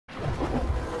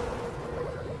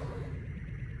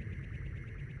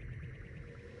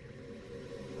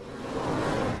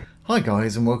Hi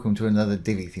guys, and welcome to another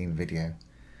Divi theme video.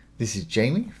 This is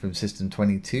Jamie from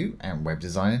System22 and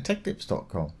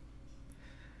webdesignandtechtips.com.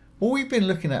 Well, we've been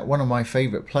looking at one of my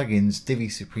favourite plugins, Divi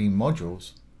Supreme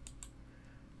Modules.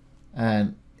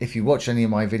 And if you watch any of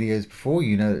my videos before,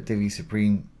 you know that Divi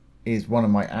Supreme is one of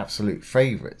my absolute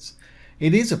favourites.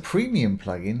 It is a premium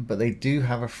plugin, but they do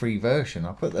have a free version.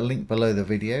 I'll put the link below the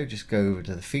video. Just go over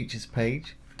to the features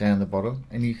page down the bottom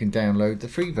and you can download the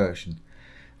free version.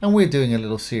 And we're doing a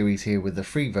little series here with the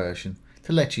free version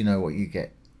to let you know what you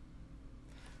get.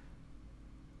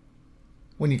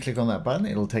 When you click on that button,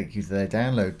 it'll take you to their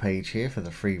download page here for the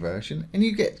free version, and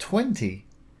you get 20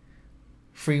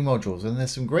 free modules, and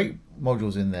there's some great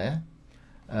modules in there.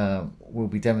 We'll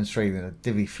be demonstrating a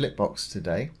Divi FlipBox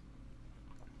today.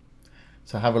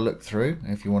 So have a look through.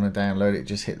 If you want to download it,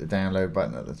 just hit the download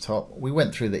button at the top. We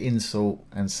went through the install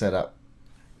and setup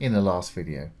in the last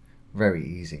video. Very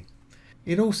easy.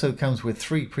 It also comes with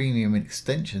 3 premium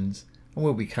extensions, and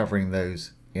we'll be covering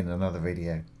those in another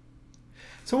video.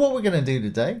 So what we're going to do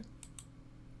today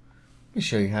is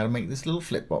show you how to make this little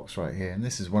flip box right here, and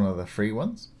this is one of the free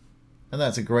ones, and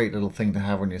that's a great little thing to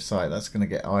have on your site. That's going to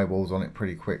get eyeballs on it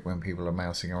pretty quick when people are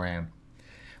mousing around,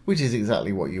 which is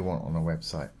exactly what you want on a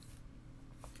website.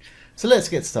 So let's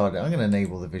get started. I'm going to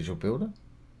enable the Visual Builder.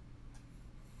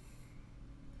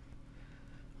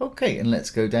 Okay, and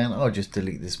let's go down. I'll just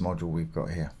delete this module we've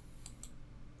got here.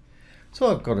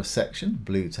 So I've got a section,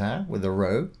 blue tab with a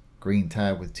row, green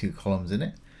tab with 2 columns in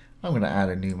it. I'm going to add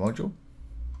a new module.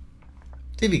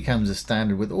 Divi comes as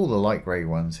standard with all the light grey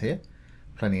ones here.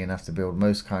 Plenty enough to build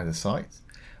most kinds of sites.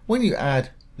 When you add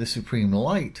the Supreme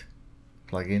Light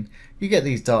plugin, you get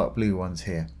these dark blue ones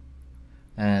here.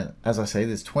 And as I say,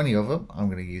 there's 20 of them. I'm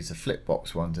going to use the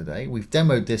FlipBox one today. We've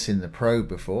demoed this in the Pro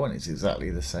before and it's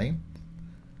exactly the same.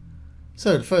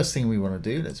 So the first thing we want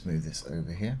to do, let's move this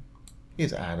over here,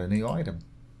 is add a new item.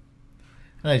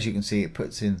 And as you can see, it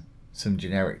puts in some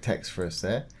generic text for us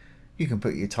there. You can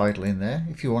put your title in there.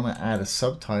 If you want to add a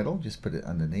subtitle, just put it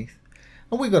underneath.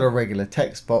 And we've got a regular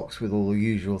text box with all the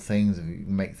usual things. You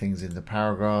can make things into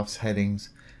paragraphs, headings.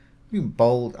 You can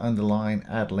bold, underline,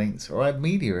 add links, or add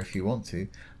media if you want to.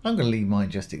 I'm going to leave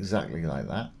mine just exactly like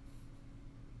that.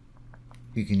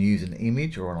 You can use an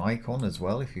image or an icon as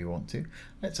well if you want to.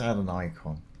 Let's add an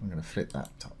icon. I'm going to flip that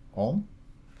on.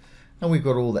 And we've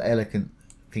got all the elegant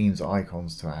themes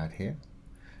icons to add here.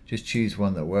 Just choose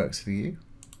one that works for you.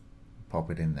 Pop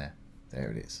it in there.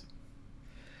 There it is.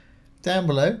 Down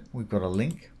below we've got a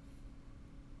link.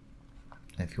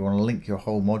 If you want to link your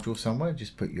whole module somewhere,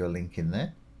 just put your link in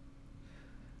there.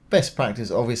 Best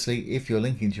practice, obviously, if you're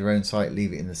linking to your own site,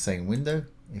 leave it in the same window.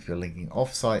 If you're linking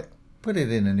off-site, put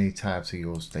it in a new tab so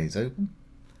yours stays open.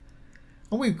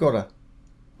 And we've got an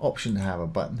option to have a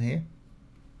button here.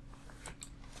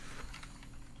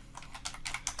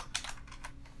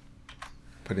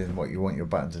 Put in what you want your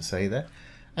button to say there.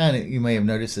 And you may have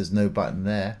noticed there's no button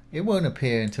there. It won't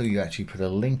appear until you actually put a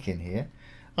link in here.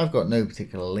 I've got no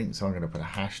particular link, so I'm going to put a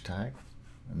hashtag.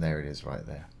 And there it is right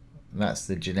there. And that's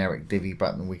the generic Divi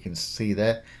button we can see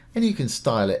there. And you can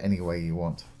style it any way you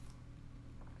want.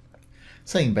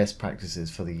 Same best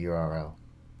practices for the URL.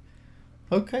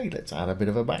 Okay, let's add a bit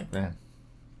of a background.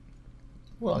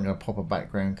 Well, I'm going to pop a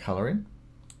background color in.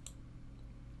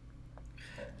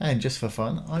 And just for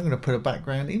fun, I'm going to put a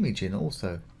background image in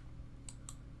also.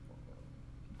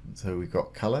 So we've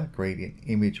got color, gradient,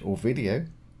 image or video.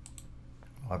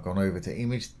 I've gone over to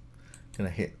image, going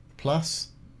to hit plus,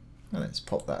 and let's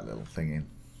pop that little thing in.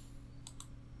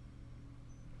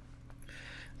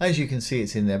 As you can see,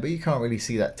 it's in there, but you can't really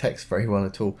see that text very well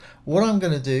at all. What I'm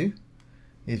going to do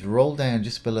is roll down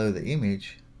just below the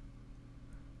image.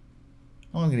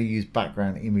 I'm going to use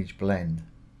background image blend.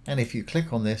 And if you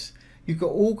click on this, you've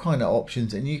got all kind of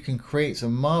options, and you can create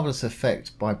some marvelous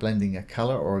effect by blending a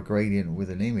color or a gradient with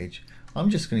an image.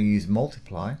 I'm just going to use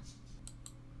multiply.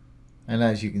 And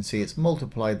as you can see, it's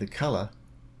multiplied the color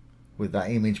with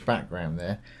that image background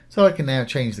there. So I can now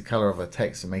change the color of a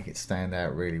text and make it stand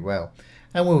out really well.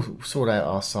 And we'll sort out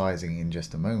our sizing in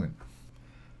just a moment.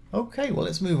 Okay, well,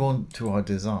 let's move on to our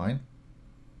design.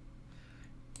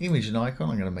 Image and icon,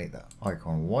 I'm going to make that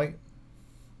icon white.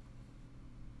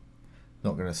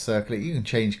 Not going to circle it. You can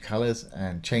change colors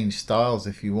and change styles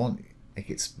if you want. Make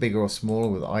it bigger or smaller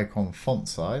with icon font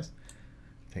size.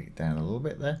 Take it down a little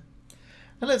bit there.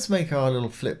 And let's make our little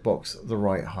flip box the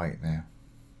right height now.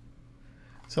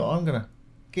 So I'm going to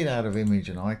get out of image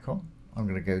and icon. I'm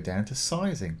going to go down to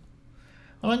sizing.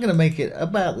 And I'm going to make it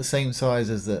about the same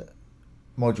size as the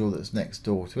module that's next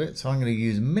door to it. So I'm going to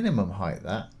use minimum height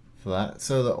for that,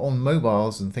 so that on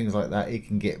mobiles and things like that, it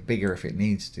can get bigger if it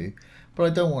needs to. but I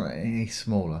don't want it any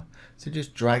smaller. So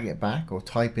just drag it back or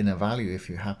type in a value if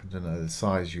you happen to know the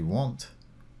size you want.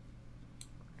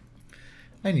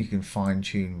 And you can fine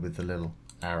tune with the little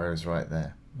arrows right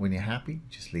there. When you're happy,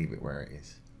 just leave it where it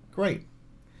is. Great.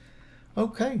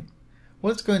 Okay,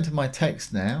 well, let's go into my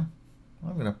text now.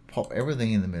 I'm going to pop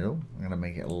everything in the middle. I'm going to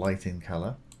make it light in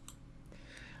color.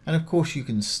 And of course you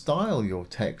can style your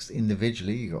text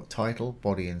individually. You've got title,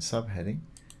 body and subheading.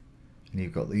 And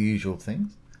you've got the usual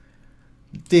things.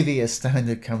 Divi as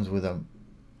standard comes with an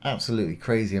absolutely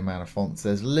crazy amount of fonts.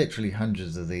 There's literally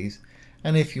hundreds of these.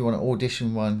 And if you want to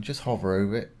audition one, just hover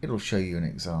over it. It'll show you an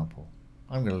example.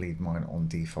 I'm going to leave mine on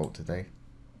default today.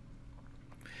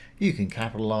 You can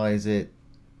capitalize it,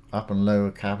 up and lower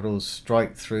capitals,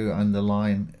 strike through,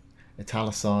 underline,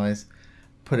 italicize,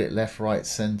 put it left, right,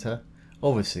 center.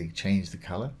 Obviously change the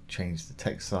color, change the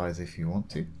text size if you want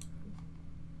to.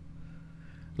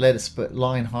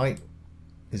 Line height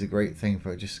is a great thing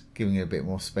for just giving it a bit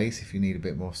more space if you need a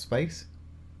bit more space.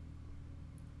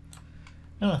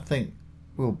 And I think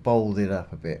we'll bold it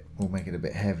up a bit. We'll make it a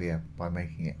bit heavier by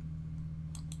making it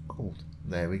bold.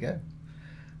 There we go.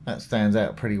 That stands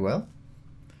out pretty well.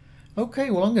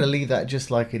 Okay, well, I'm going to leave that just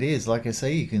like it is. Like I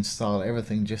say, you can style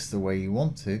everything just the way you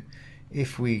want to.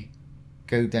 If we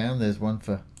go down, there's one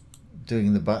for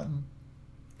doing the button.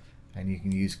 And you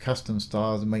can use custom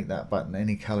styles and make that button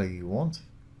any color you want.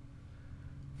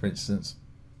 For instance,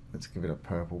 let's give it a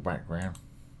purple background.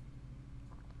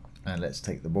 And let's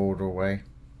take the border away.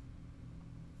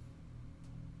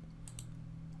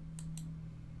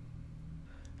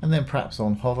 And then perhaps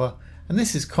on hover. And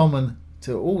this is common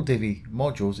to all Divi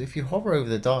modules. If you hover over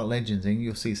the dark legend thing,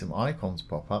 you'll see some icons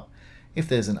pop up. If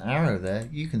there's an arrow there,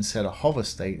 you can set a hover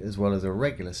state as well as a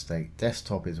regular state.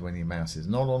 Desktop is when your mouse is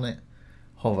not on it.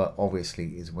 Hover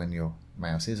obviously is when your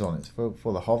mouse is on it.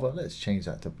 For the hover, let's change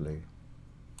that to blue.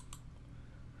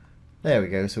 There we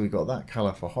go. So we've got that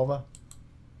color for hover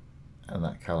and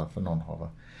that color for non-hover.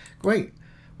 Great.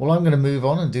 Well, I'm going to move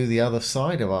on and do the other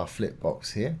side of our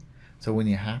FlipBox here. So when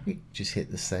you're happy, just hit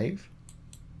the save.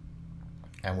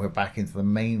 And we're back into the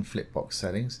main FlipBox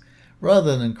settings.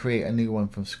 Rather than create a new one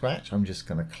from scratch, I'm just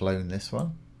going to clone this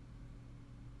one.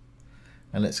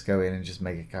 And let's go in and just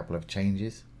make a couple of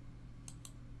changes.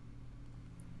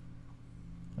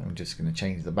 I'm just going to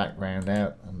change the background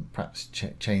out and perhaps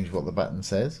change what the button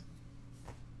says.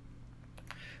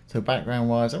 So background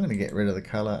wise, I'm going to get rid of the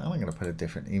color and I'm going to put a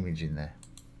different image in there.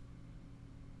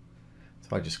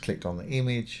 So I just clicked on the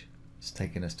image. It's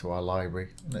taking us to our library.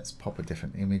 Let's pop a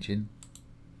different image in.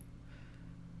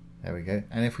 There we go.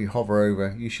 And if we hover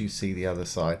over, you should see the other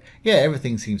side. Yeah,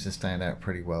 everything seems to stand out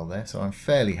pretty well there. So I'm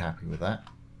fairly happy with that.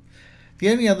 The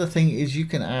only other thing is you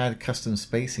can add custom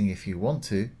spacing if you want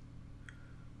to.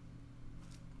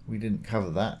 We didn't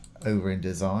cover that over in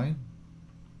design.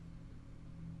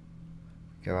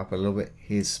 Go up a little bit.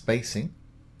 Here's spacing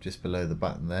just below the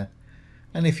button there.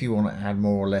 And if you want to add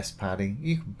more or less padding,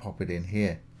 you can pop it in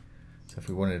here. So if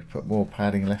we wanted to put more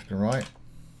padding left and right,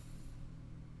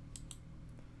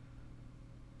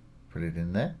 put it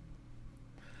in there.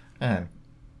 And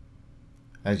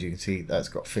as you can see, that's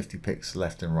got 50 pixels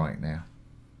left and right now.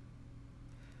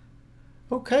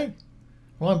 Okay,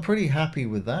 well, I'm pretty happy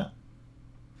with that.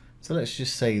 So let's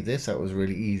just save this. That was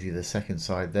really easy, the second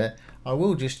side there. I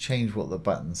will just change what the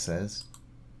button says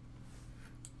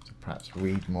to perhaps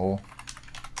read more.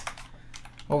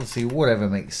 Obviously, whatever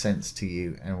makes sense to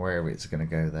you and wherever it's going to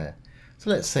go there.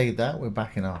 So let's save that. We're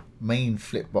back in our main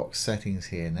FlipBox settings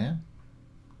here now.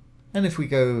 And if we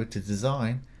go over to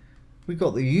design, we've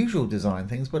got the usual design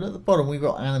things, but at the bottom we've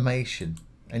got animation.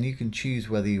 And you can choose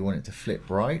whether you want it to flip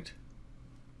right,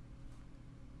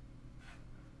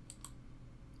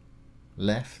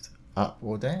 left, up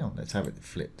or down. Let's have it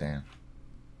flip down.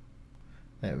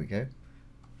 There we go.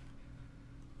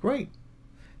 Great.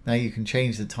 Now you can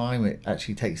change the time it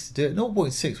actually takes to do it.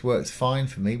 0.6 works fine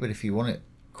for me, but if you want it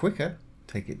quicker,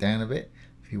 take it down a bit.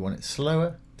 If you want it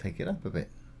slower, take it up a bit.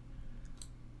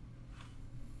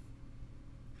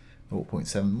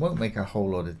 0.7 won't make a whole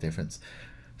lot of difference.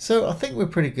 So I think we're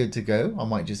pretty good to go. I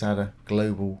might just add a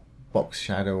global box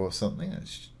shadow or something.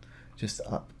 It's just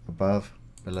up above,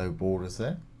 below borders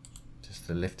there, just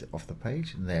to lift it off the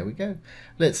page. And there we go.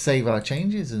 Let's save our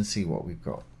changes and see what we've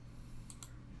got.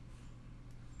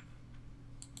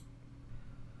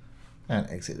 And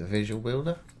exit the visual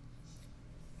builder.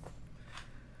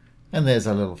 And there's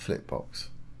our little flip box.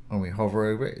 When we hover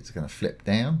over it, it's going to flip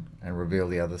down and reveal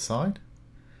the other side.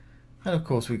 And of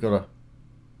course, we've got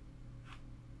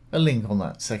a link on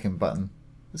that second button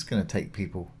that's going to take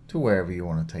people to wherever you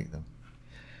want to take them.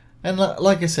 And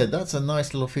like I said, that's a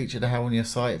nice little feature to have on your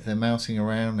site. If they're mousing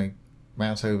around, they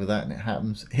mouse over that and it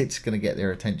happens, it's going to get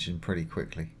their attention pretty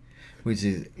quickly, which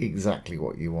is exactly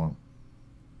what you want.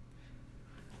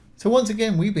 So once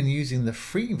again, we've been using the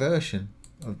free version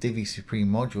of Divi Supreme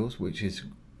Modules, which is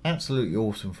absolutely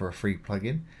awesome for a free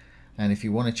plugin. And if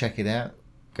you want to check it out,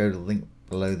 go to the link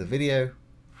below the video,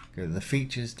 go to the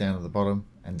features down at the bottom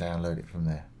and download it from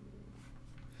there.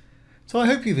 So I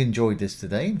hope you've enjoyed this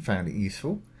today and found it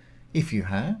useful. If you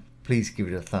have, please give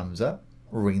it a thumbs up,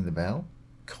 ring the bell,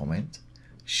 comment,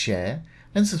 share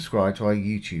and subscribe to our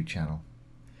YouTube channel.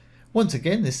 Once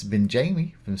again, this has been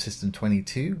Jamie from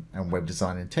System22 and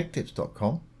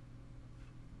webdesignandtechtips.com.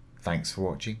 Thanks for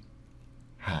watching.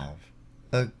 Have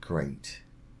a great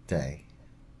day.